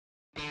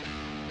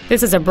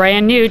This is a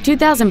brand new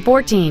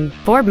 2014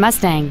 Ford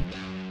Mustang.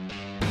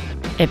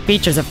 It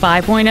features a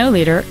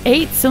 5.0-liter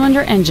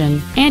 8-cylinder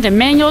engine and a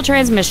manual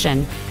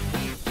transmission.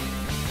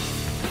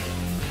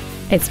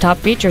 Its top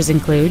features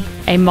include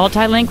a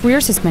multi-link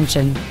rear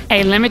suspension,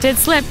 a limited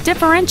slip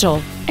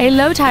differential, a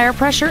low tire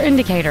pressure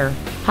indicator,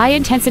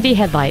 high-intensity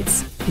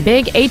headlights,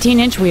 big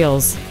 18-inch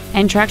wheels,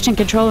 and traction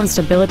control and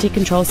stability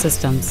control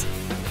systems.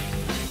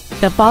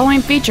 The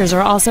following features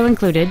are also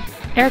included: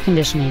 air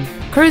conditioning,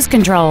 cruise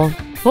control,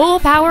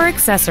 full power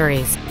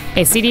accessories,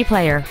 a CD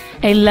player,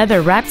 a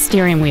leather-wrapped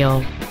steering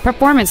wheel,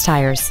 performance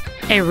tires,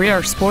 a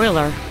rear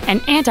spoiler, an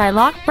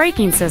anti-lock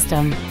braking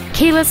system,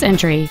 keyless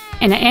entry,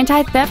 and an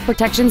anti-theft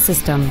protection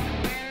system.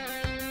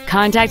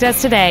 Contact us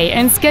today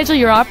and schedule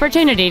your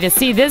opportunity to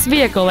see this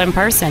vehicle in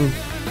person.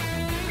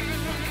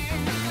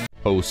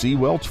 OC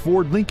Welch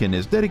Ford Lincoln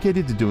is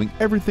dedicated to doing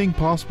everything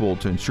possible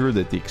to ensure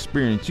that the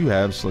experience you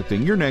have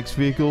selecting your next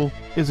vehicle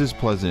is as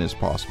pleasant as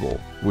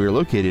possible. We are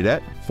located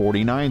at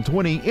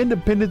 4920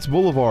 Independence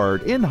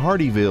Boulevard in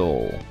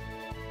Hardeeville.